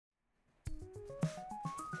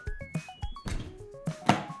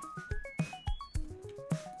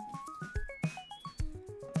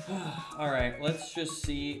Alright, let's just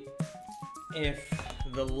see if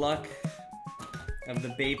the luck of the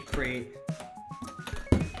Babe Crate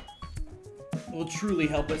will truly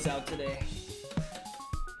help us out today.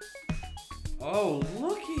 Oh,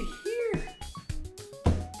 looky here.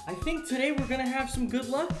 I think today we're gonna have some good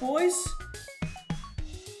luck, boys.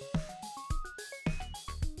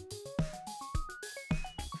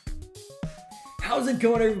 How's it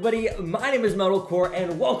going, everybody? My name is Medalcore,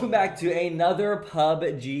 and welcome back to another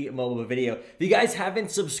PUBG mobile video. If you guys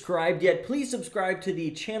haven't subscribed yet, please subscribe to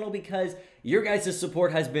the channel because your guys'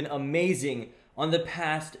 support has been amazing on the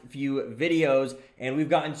past few videos, and we've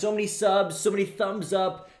gotten so many subs, so many thumbs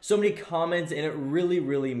up, so many comments, and it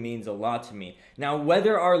really means a lot to me. Now,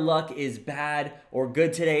 whether our luck is bad or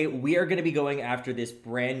good today, we are going to be going after this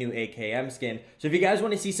brand new AKM skin. So if you guys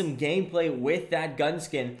want to see some gameplay with that gun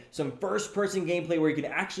skin, some first-person gameplay where you can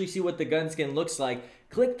actually see what the gun skin looks like,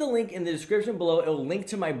 click the link in the description below. It'll link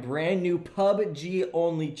to my brand new PUBG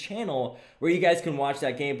only channel where you guys can watch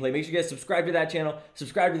that gameplay. Make sure you guys subscribe to that channel,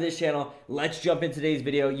 subscribe to this channel. Let's jump into today's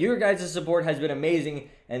video. Your guys' support has been amazing,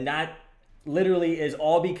 and that literally is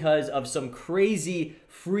all because of some crazy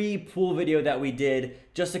free pool video that we did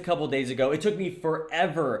just a couple days ago. It took me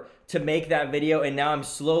forever to make that video, and now I'm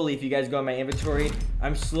slowly, if you guys go in my inventory,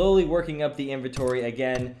 I'm slowly working up the inventory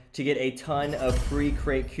again to get a ton of free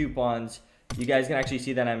crate coupons. You guys can actually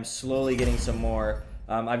see that I'm slowly getting some more.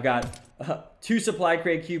 I've got 2 supply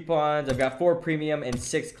crate coupons, I've got 4 premium and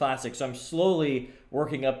 6 classic, so I'm slowly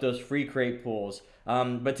working up those free crate pools.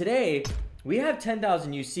 But today, we have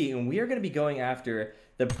 10,000 UC, and we are going to be going after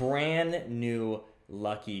the brand new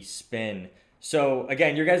Lucky Spin. So,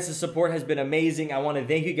 again, your guys' support has been amazing. I want to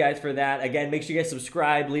thank you guys for that. Again, make sure you guys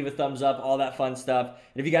subscribe, leave a thumbs up, all that fun stuff.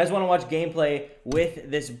 And if you guys want to watch gameplay with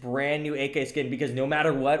this brand new AK skin, because no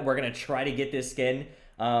matter what, we're going to try to get this skin.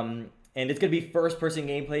 And it's going to be first-person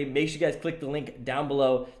gameplay. Make sure you guys click the link down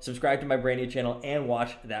below, subscribe to my brand new channel, and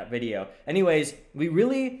watch that video. Anyways,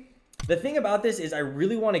 the thing about this is I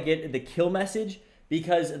really want to get the kill message,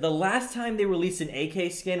 because the last time they released an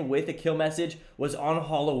AK skin with a kill message was on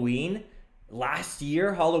Halloween. Last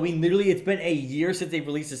year, Halloween, literally it's been a year since they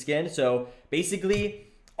released a skin. So basically,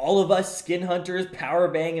 all of us skin hunters,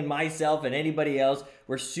 Powerbang and myself and anybody else,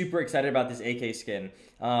 we're super excited about this AK skin.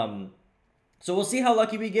 So we'll see how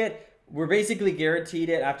lucky we get. We're basically guaranteed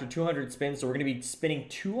it after 200 spins, so we're going to be spinning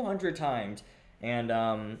 200 times.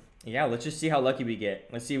 And yeah, let's just see how lucky we get.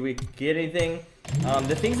 Let's see if we get anything.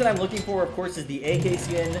 The things that I'm looking for, of course, is the AK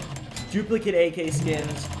skin, duplicate AK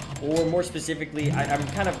skins, or more specifically, I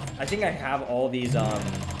think I have all these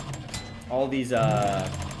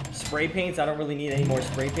spray paints. I don't really need any more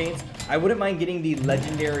spray paints. I wouldn't mind getting the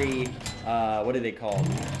legendary, what are they called?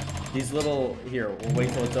 These little, here, we'll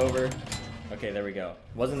wait till it's over. Okay, there we go.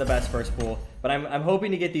 Wasn't the best first pool, but I'm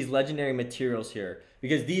hoping to get these legendary materials here,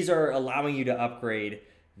 because these are allowing you to upgrade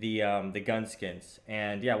the gun skins.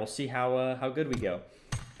 And yeah, we'll see how good we go.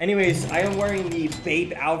 Anyways, I am wearing the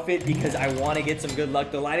Babe outfit because I want to get some good luck.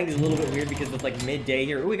 The lighting is a little bit weird because it's like midday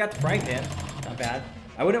here. Ooh, we got the frying pan. Not bad.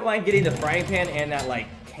 I wouldn't mind getting the frying pan and that like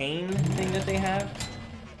cane thing that they have.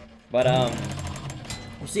 But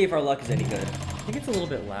we'll see if our luck is any good. I think it's a little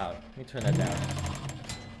bit loud. Let me turn that down.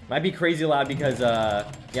 Might be crazy loud because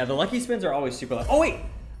yeah, the lucky spins are always super loud. Oh wait,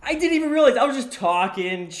 I didn't even realize. I was just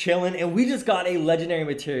talking, chilling, and we just got a legendary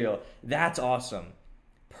material. That's awesome.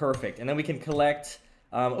 Perfect. And then we can collect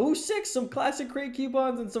oh, 6, some classic crate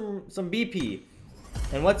coupons and some BP.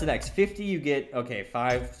 And what's next? 50 you get, okay,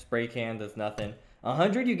 5 spray cans, that's nothing.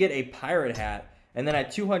 100 you get a pirate hat, and then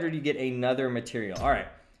at 200 you get another material. All right,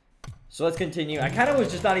 so let's continue. I kind of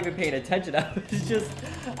was just not even paying attention.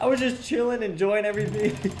 I was just chilling, enjoying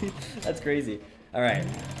everything. That's crazy. All right.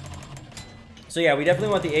 So yeah, we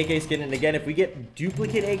definitely want the AK skin, and again, if we get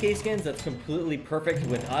duplicate AK skins, that's completely perfect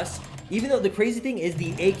with us. Even though the crazy thing is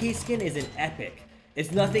the AK skin is an epic.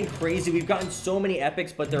 It's nothing crazy. We've gotten so many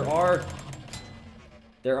epics, but there are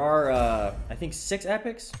I think 6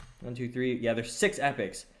 epics. 1, 2, 3. Yeah, there's 6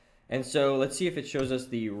 epics. And so let's see if it shows us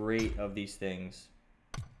the rate of these things.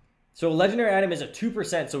 So a legendary item is a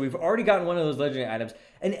 2%, so we've already gotten one of those legendary items.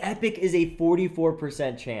 An epic is a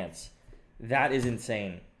 44% chance. That is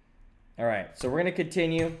insane. All right, so we're going to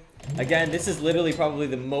continue. Again, this is literally probably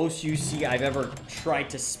the most UC I've ever tried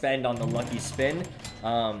to spend on the lucky spin.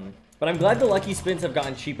 But I'm glad the lucky spins have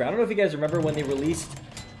gotten cheaper. I don't know if you guys remember when they released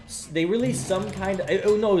some kind of,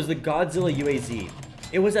 oh no, it was the Godzilla UAZ.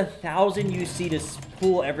 It was 1,000 UC to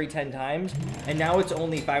pull every 10 times, and now it's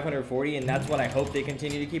only 540, and that's what I hope they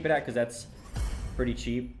continue to keep it at, because that's pretty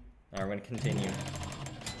cheap. All right, we're going to continue.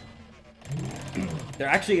 there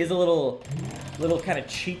actually is a little kind of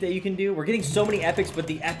cheat that you can do. We're getting so many epics, but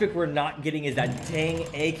the epic we're not getting is that dang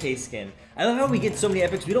AK skin. I love how we get so many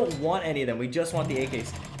epics. We don't want any of them. We just want the AK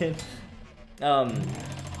skin.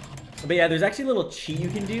 But yeah, there's actually a little cheat you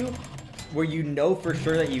can do where you know for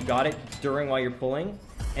sure that you got it during while you're pulling.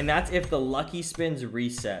 And that's if the lucky spins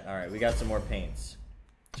reset. All right, we got some more paints.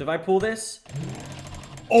 So if I pull this,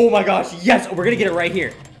 oh my gosh, yes, we're gonna get it right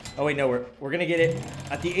here. Oh wait, no, we're gonna get it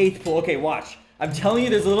at the 8th pull. Okay, watch. I'm telling you,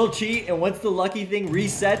 there's a little cheat, and once the lucky thing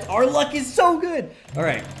resets, our luck is so good. All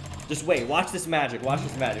right, just wait. Watch this magic. Watch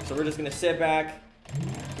this magic. So we're just gonna sit back.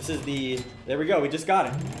 This is the, there we go. We just got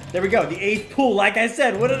it. There we go. The 8th pull. Like I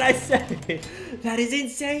said, what did I say? That is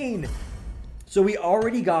insane. So we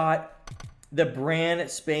already got the brand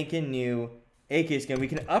spanking new AK skin. We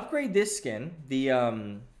can upgrade this skin, the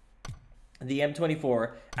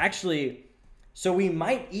M24. Actually, so we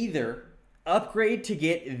might either upgrade to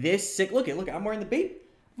get this sick. Look, I'm wearing the Bape.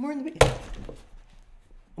 I'm wearing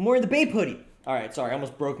the Bape hoodie. All right, sorry, I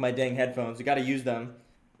almost broke my dang headphones. We got to use them.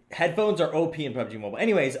 Headphones are OP in PUBG Mobile.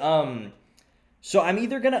 Anyways, so I'm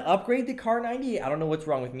either going to upgrade the Car 98. I don't know what's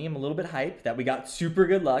wrong with me. I'm a little bit hyped that we got super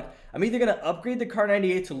good luck. I'm either going to upgrade the Car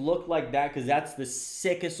 98 to look like that because that's the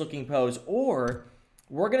sickest looking pose, or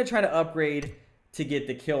we're going to try to upgrade to get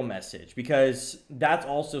the kill message because that's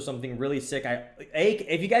also something really sick.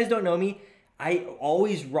 If you guys don't know me, I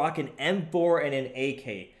always rock an M4 and an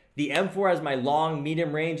AK. The M4 has my long,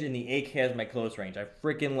 medium range, and the AK has my close range. I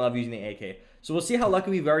freaking love using the AK. So we'll see how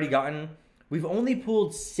lucky we've already gotten. We've only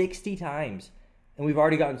pulled 60 times, and we've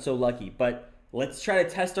already gotten so lucky. But let's try to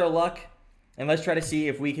test our luck, and let's try to see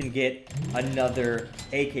if we can get another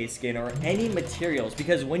AK skin or any materials.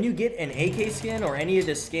 Because when you get an AK skin or any of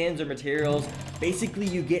the skins or materials, basically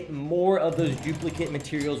you get more of those duplicate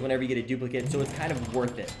materials whenever you get a duplicate, so it's kind of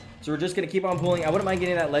worth it. So we're just going to keep on pulling. I wouldn't mind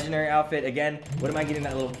getting that legendary outfit. Again, wouldn't mind getting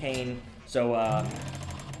that little cane. So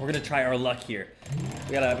we're going to try our luck here.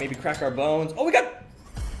 We got to maybe crack our bones. Oh, we got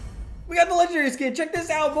the legendary skin. Check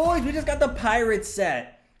this out, boys. We just got the pirate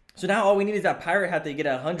set. So now all we need is that pirate hat that you get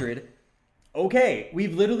at 100. Okay,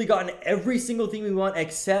 we've literally gotten every single thing we want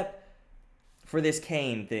except for this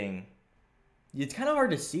cane thing. It's kind of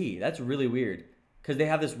hard to see. That's really weird because they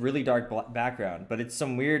have this really dark background, but it's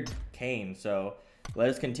some weird cane. So let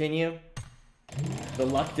us continue. The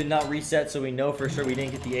luck did not reset, so we know for sure we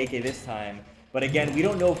didn't get the AK this time. But again, we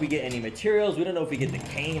don't know if we get any materials. We don't know if we get the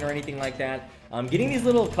cane or anything like that. Getting these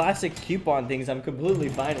little classic coupon things I'm completely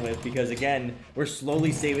fine with because, again, we're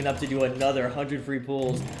slowly saving up to do another 100 free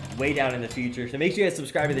pulls way down in the future. So make sure you guys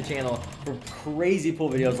subscribe to the channel for crazy pull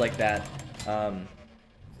videos like that. We're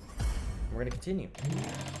going to continue.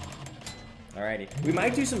 Alrighty. We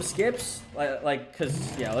might do some skips,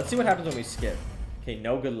 because, yeah, let's see what happens when we skip. Okay,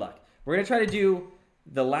 no good luck. We're going to try to do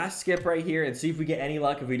the last skip right here and see if we get any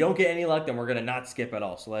luck. If we don't get any luck, then we're going to not skip at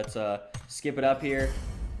all. So let's skip it up here.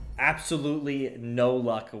 Absolutely no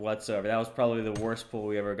luck whatsoever. That was probably the worst pull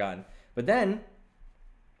we ever gotten. But then,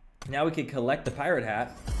 now we can collect the pirate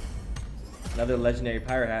hat. Another legendary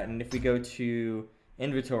pirate hat. And if we go to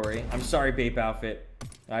inventory, I'm sorry, Bape outfit.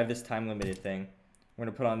 I have this time limited thing. We're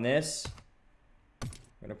going to put on this.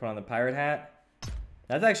 We're going to put on the pirate hat.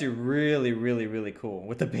 That's actually really, really, really cool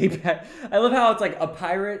with the Bape pack. I love how it's like a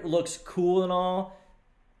pirate looks cool and all,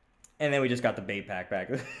 and then we just got the Bape pack back.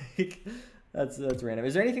 That's random.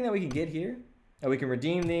 Is there anything that we can get here? Oh, we can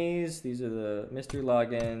redeem these. These are the mystery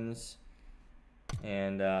logins.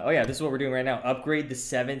 And, oh yeah, this is what we're doing right now. Upgrade the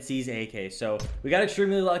 7 Seas AK. So we got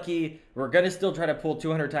extremely lucky. We're going to still try to pull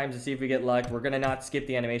 200 times to see if we get luck. We're going to not skip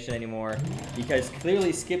the animation anymore because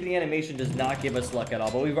clearly skipping the animation does not give us luck at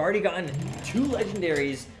all. But we've already gotten 2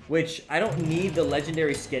 legendaries, which I don't need the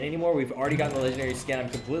legendary skin anymore. We've already gotten the legendary skin. I'm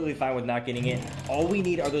completely fine with not getting it. All we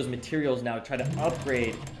need are those materials now to try to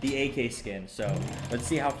upgrade the AK skin. So let's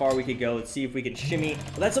see how far we could go. Let's see if we can shimmy.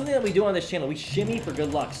 Well, that's something that we do on this channel. We shimmy for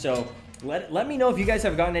good luck. So let me know if you guys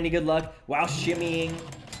have gotten any good luck while shimmying,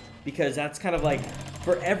 because that's kind of like,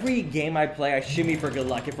 for every game I play, I shimmy for good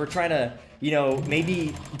luck. If we're trying to, you know,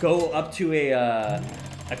 maybe go up to a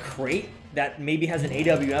crate that maybe has an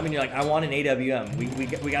AWM, and you're like, I want an AWM. We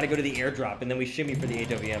got to go to the airdrop, and then we shimmy for the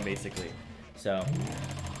AWM, basically. So,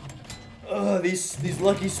 these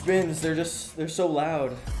lucky spins, they're so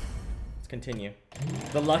loud. Let's continue.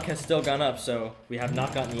 The luck has still gone up, so we have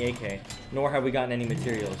not gotten the AK, nor have we gotten any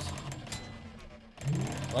materials.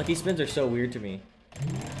 Lucky spins are so weird to me.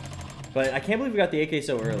 But I can't believe we got the AK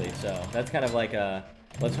so early, so that's kind of like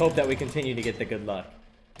let's hope that we continue to get the good luck.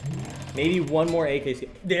 Maybe one more AK skin.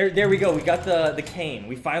 There we go. We got the cane.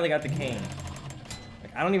 We finally got the cane.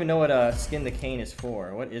 Like, I don't even know what skin the cane is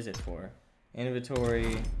for. What is it for?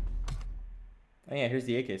 Inventory. Oh yeah, here's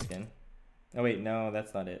the AK skin. Oh wait, no,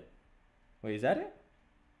 that's not it. Wait, is that it?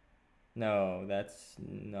 No, that's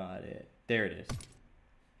not it. There it is.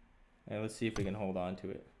 And let's see if we can hold on to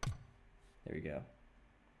it. There we go.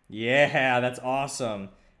 Yeah, that's awesome.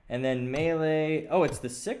 And then melee. Oh, it's the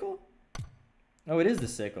sickle? Oh, it is the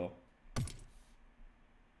sickle.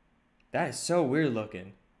 That is so weird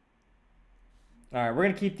looking. All right, we're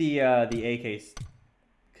gonna keep the AK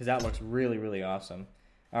because that looks really, really awesome.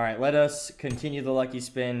 All right, let us continue the lucky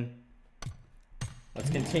spin. Let's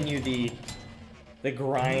continue the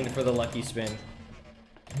grind for the lucky spin.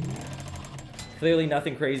 Clearly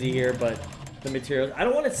nothing crazy here, but the materials. I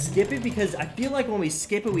don't want to skip it because I feel like when we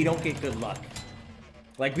skip it, we don't get good luck.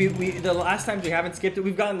 Like the last times we haven't skipped it,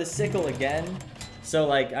 we've gotten the sickle again. So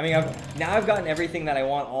like, I mean, now I've gotten everything that I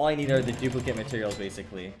want. All I need are the duplicate materials,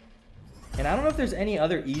 basically. And I don't know if there's any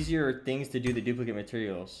other easier things to do the duplicate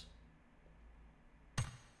materials.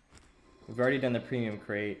 We've already done the premium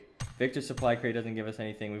crate. Victor supply crate doesn't give us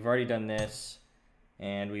anything. We've already done this,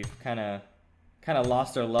 and we've kind of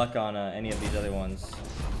lost our luck on any of these other ones.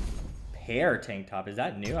 Pear tank top, is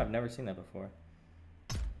that new? I've never seen that before.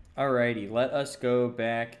 Alrighty, let us go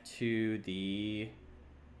back to the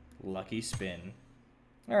lucky spin.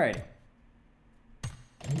 Alrighty.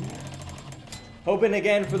 Hoping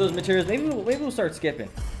again for those materials. Maybe we'll start skipping.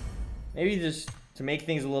 Maybe just to make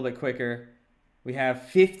things a little bit quicker. We have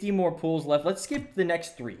 50 more pulls left. Let's skip the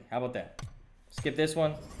next 3. How about that? Skip this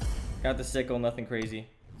one. Got the sickle, nothing crazy.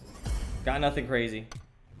 Got nothing crazy.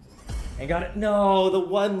 And got it. No, the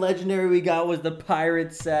one legendary we got was the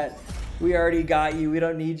pirate set. We already got you. We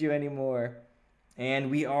don't need you anymore. And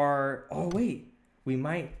we are... Oh, wait. We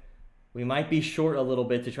might be short a little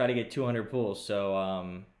bit to try to get 200 pulls.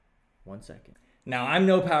 So, 1 second. Now, I'm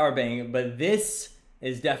no power bang, but this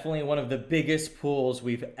is definitely one of the biggest pulls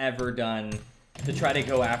we've ever done to try to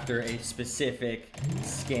go after a specific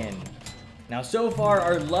skin. Now, so far,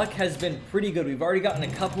 our luck has been pretty good. We've already gotten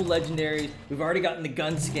a couple legendaries. We've already gotten the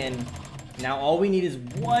gun skin. Now, all we need is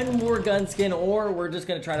one more gun skin, or we're just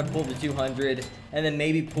going to try to pull the 200 and then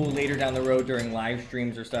maybe pull later down the road during live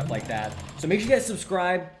streams or stuff like that. So make sure you guys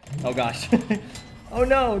subscribe. Oh, gosh. Oh,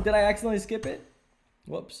 no. Did I accidentally skip it?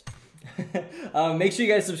 Whoops. Make sure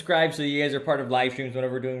you guys subscribe so you guys are part of live streams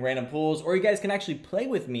whenever we're doing random pulls, or you guys can actually play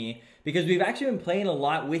with me because we've actually been playing a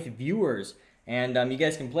lot with viewers. And you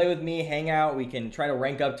guys can play with me, hang out, we can try to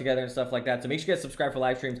rank up together and stuff like that. So make sure you guys subscribe for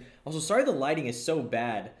live streams. Also, sorry the lighting is so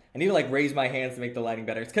bad. I need to like raise my hands to make the lighting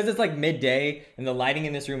better. It's because it's like midday and the lighting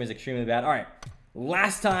in this room is extremely bad. All right,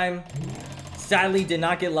 last time, sadly did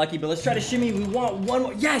not get lucky, but let's try to shimmy. We want one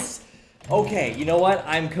more. Yes! Okay, you know what?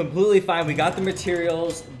 I'm completely fine. We got the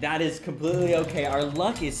materials. That is completely okay. Our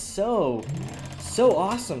luck is so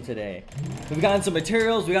awesome today. We've gotten some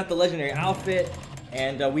materials. We got the legendary outfit.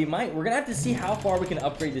 And we're going to have to see how far we can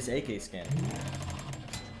upgrade this AK skin.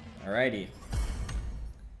 Alrighty.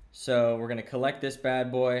 So we're going to collect this bad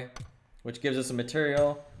boy, which gives us a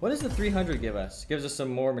material. What does the 300 give us? Gives us some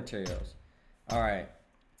more materials. Alright.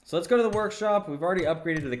 So let's go to the workshop. We've already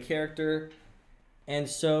upgraded to the character. And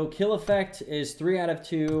so kill effect is 3 out of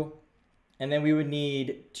 2. And then we would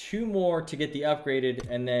need 2 more to get the upgraded.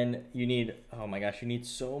 And then you need, oh my gosh, you need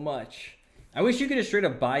so much. I wish you could just straight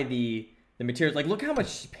up buy the materials. Like, look how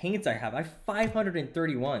much paints I have. I have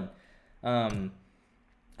 531.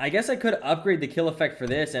 I guess I could upgrade the kill effect for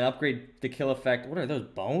this and upgrade the kill effect. What are those,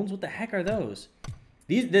 bones? What the heck are those?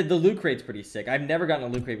 The loot crate's pretty sick. I've never gotten a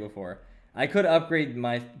loot crate before. I could upgrade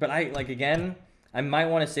my, but again, I might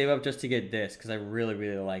want to save up just to get this because I really,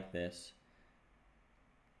 really like this.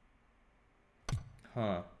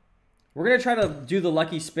 Huh. We're going to try to do the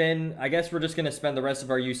lucky spin. I guess we're just going to spend the rest of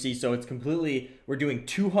our UC, so it's completely, we're doing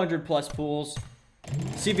 200 plus pulls.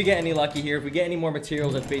 See if we get any lucky here. If we get any more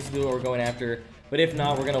materials, that's basically what we're going after. But if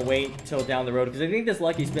not, we're going to wait till down the road because I think this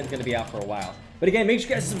lucky spin is going to be out for a while. But again, make sure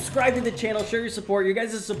you guys subscribe to the channel, share your support. Your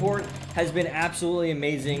guys' support has been absolutely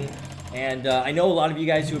amazing. And I know a lot of you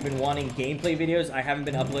guys who have been wanting gameplay videos. I haven't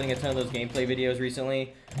been uploading a ton of those gameplay videos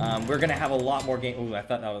recently. We're going to have a lot more game. Ooh, I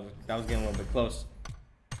thought that was getting a little bit close.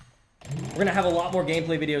 We're going to have a lot more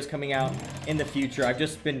gameplay videos coming out in the future. I've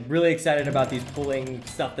just been really excited about these pulling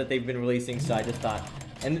stuff that they've been releasing, so I just thought,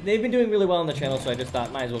 and they've been doing really well on the channel, so I just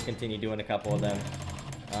thought might as well continue doing a couple of them.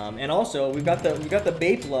 And also, we got the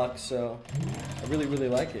Bape luck, so I really, really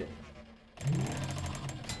like it.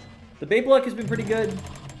 The Bape luck has been pretty good,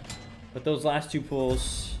 but those last 2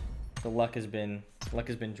 pulls, the luck has been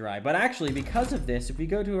dry. But actually, because of this, if we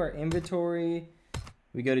go to our inventory,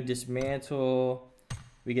 we go to dismantle.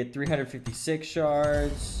 We get 356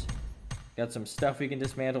 shards. Got some stuff we can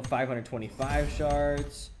dismantle. 525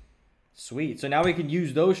 shards. Sweet. So now we can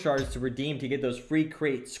use those shards to redeem to get those free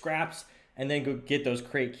crate scraps and then go get those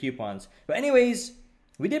crate coupons. But anyways,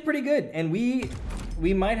 we did pretty good. And we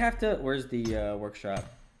might have to... Where's the workshop?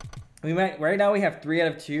 We might... Right now we have 3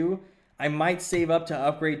 out of 2. I might save up to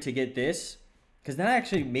upgrade to get this, because then I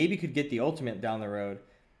actually maybe could get the ultimate down the road.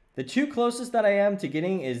 The 2 closest that I am to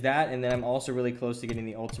getting is that, and then I'm also really close to getting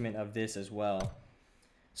the ultimate of this as well.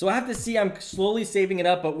 So I have to see, I'm slowly saving it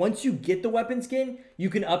up, but once you get the weapon skin,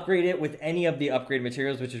 you can upgrade it with any of the upgrade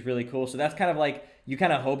materials, which is really cool. So that's kind of like, you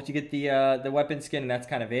kind of hope to get the weapon skin, and that's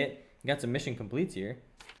kind of it. You got some mission completes here.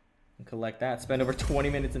 And collect that. Spend over 20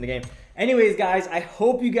 minutes in the game. Anyways, guys, I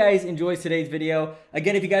hope you guys enjoyed today's video.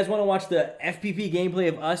 Again, if you guys want to watch the FPP gameplay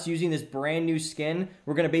of us using this brand new skin,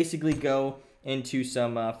 we're going to basically go into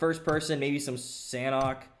some first person, maybe some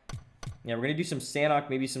Sanhok. Yeah, we're going to do some Sanhok,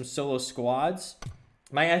 maybe some solo squads.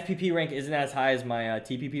 My FPP rank isn't as high as my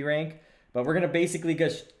TPP rank, but we're going to basically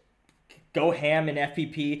just go ham in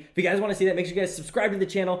FPP. If you guys want to see that, make sure you guys subscribe to the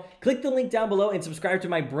channel. Click the link down below and subscribe to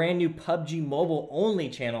my brand new PUBG mobile only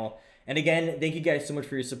channel. And again, thank you guys so much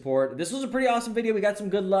for your support. This was a pretty awesome video. We got some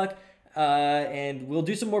good luck, and we'll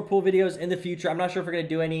do some more pool videos in the future. I'm not sure if we're going to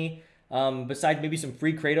do any besides maybe some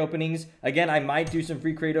free crate openings. Again, I might do some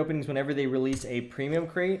free crate openings whenever they release a premium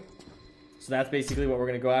crate. So that's basically what we're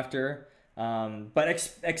going to go after. But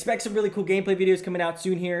expect some really cool gameplay videos coming out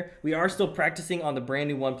soon here. We are still practicing on the brand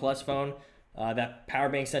new OnePlus phone that Power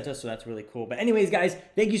Bank sent us, so that's really cool. But anyways, guys,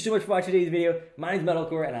 thank you so much for watching today's video. My name is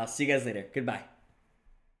Medalcore, and I'll see you guys later. Goodbye.